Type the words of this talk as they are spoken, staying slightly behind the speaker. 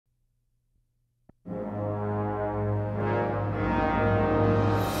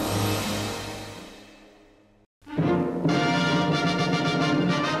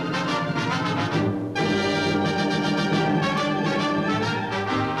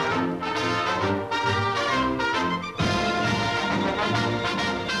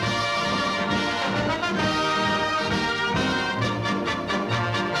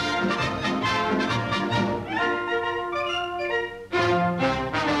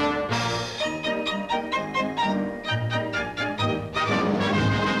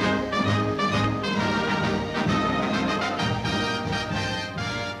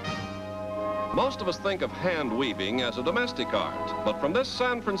Most of us think of hand weaving as a domestic art, but from this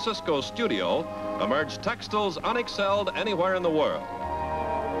San Francisco studio emerged textiles unexcelled anywhere in the world.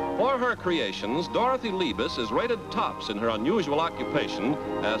 For her creations, Dorothy Liebes is rated tops in her unusual occupation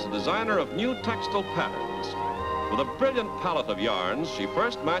as a designer of new textile patterns. With a brilliant palette of yarns, she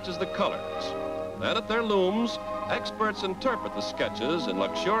first matches the colors. Then at their looms, experts interpret the sketches in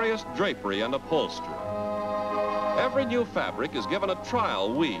luxurious drapery and upholstery. Every new fabric is given a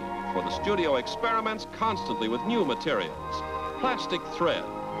trial weave, for the studio experiments constantly with new materials. Plastic thread,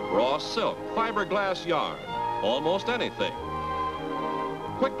 raw silk, fiberglass yarn, almost anything.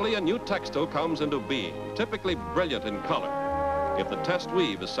 Quickly, a new textile comes into being, typically brilliant in color. If the test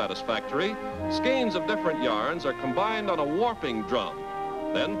weave is satisfactory, skeins of different yarns are combined on a warping drum,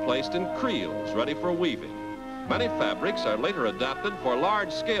 then placed in creels ready for weaving. Many fabrics are later adapted for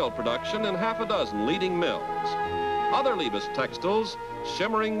large-scale production in half a dozen leading mills. Other Liebes textiles,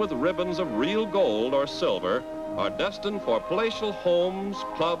 shimmering with ribbons of real gold or silver, are destined for palatial homes,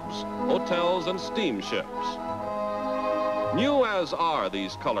 clubs, hotels, and steamships. New as are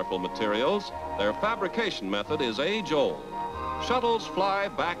these colorful materials, their fabrication method is age-old. Shuttles fly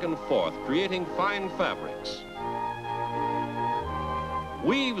back and forth, creating fine fabrics.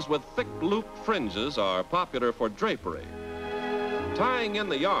 Weaves with thick loop fringes are popular for drapery. Tying in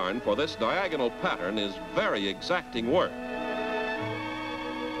the yarn for this diagonal pattern is very exacting work.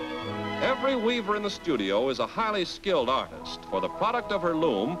 Every weaver in the studio is a highly skilled artist, for the product of her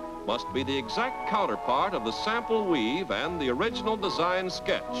loom must be the exact counterpart of the sample weave and the original design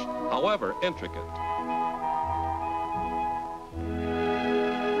sketch, however intricate.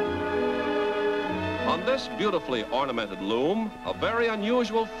 On this beautifully ornamented loom, a very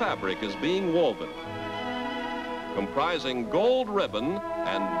unusual fabric is being woven, comprising gold ribbon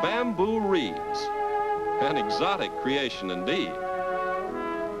and bamboo reeds. An exotic creation indeed.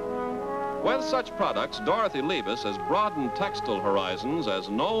 With such products, Dorothy Liebes has broadened textile horizons as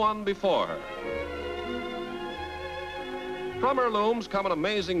no one before her. From her looms come an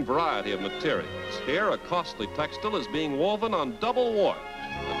amazing variety of materials. Here, a costly textile is being woven on double warp,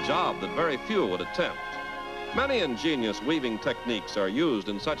 a job that very few would attempt. Many ingenious weaving techniques are used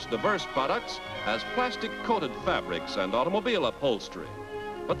in such diverse products as plastic-coated fabrics and automobile upholstery.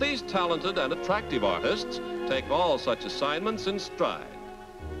 But these talented and attractive artists take all such assignments in stride.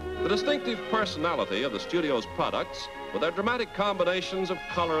 The distinctive personality of the studio's products, with their dramatic combinations of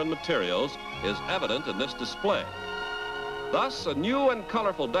color and materials, is evident in this display. Thus, a new and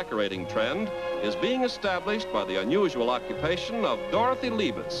colorful decorating trend is being established by the unusual occupation of Dorothy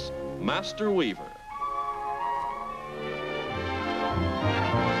Liebes, Master Weaver.